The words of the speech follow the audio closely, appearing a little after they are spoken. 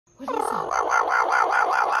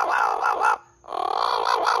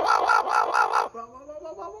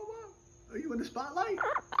Are you in the spotlight?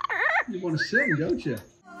 You want to sing, don't you?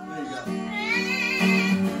 There you go.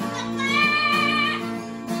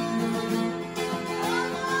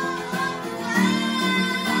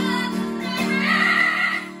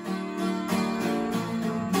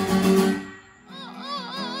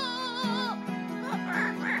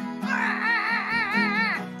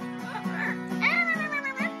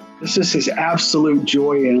 This is his absolute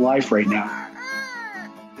joy in life right now.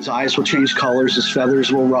 His eyes will change colors, his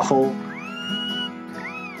feathers will ruffle.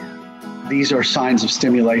 These are signs of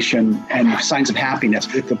stimulation and signs of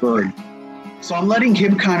happiness with the bird. So I'm letting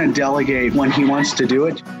him kind of delegate when he wants to do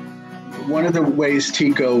it. One of the ways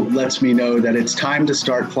Tico lets me know that it's time to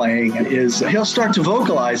start playing is he'll start to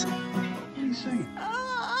vocalize. What are you singing?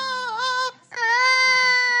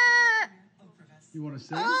 You want to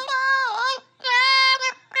sing?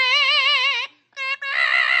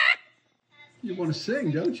 You want to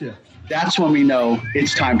sing, don't you? That's when we know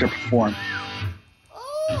it's time to perform.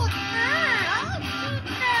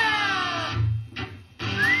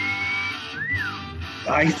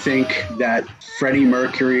 I think that Freddie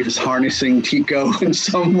Mercury is harnessing Tico in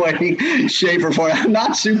some way, shape, or form. I'm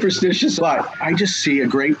not superstitious, but I just see a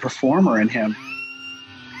great performer in him.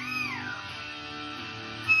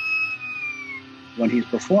 When he's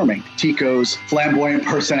performing, Tico's flamboyant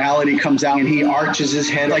personality comes out and he arches his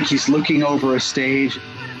head like he's looking over a stage.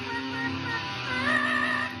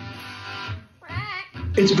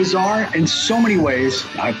 It's bizarre in so many ways.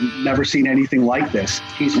 I've never seen anything like this.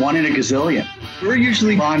 He's one in a gazillion. We're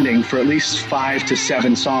usually bonding for at least 5 to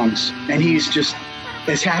 7 songs, and he's just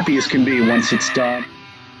as happy as can be once it's done.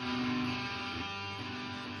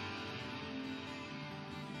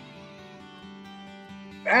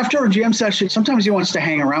 After a jam session, sometimes he wants to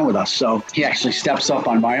hang around with us, so he actually steps up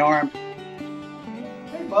on my arm.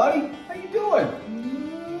 Hey, buddy, how you doing?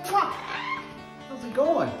 How's it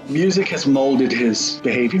going? Music has molded his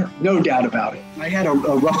behavior, no doubt about it. I had a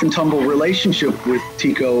rough and tumble relationship with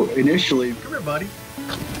Tico initially. Come here, buddy.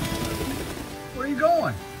 Where are you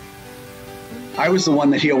going? I was the one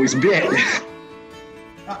that he always bit.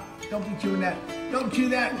 Don't be chewing that. Don't chew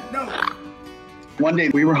that. No. One day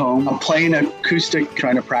we were home, I'm playing acoustic,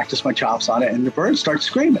 trying to practice my chops on it, and the bird starts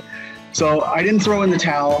screaming. So I didn't throw in the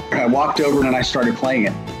towel. I walked over and I started playing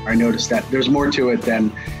it. I noticed that there's more to it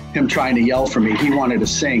than him trying to yell for me. He wanted to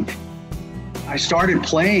sing. I started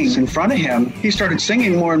playing in front of him. He started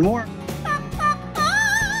singing more and more.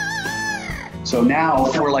 So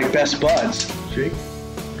now we're like best buds. Jake,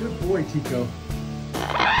 good boy, Tico.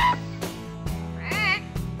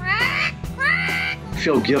 I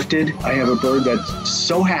feel gifted. I have a bird that's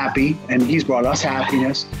so happy, and he's brought us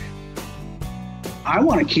happiness. I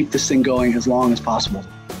want to keep this thing going as long as possible.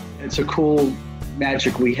 It's a cool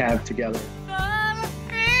magic we have together.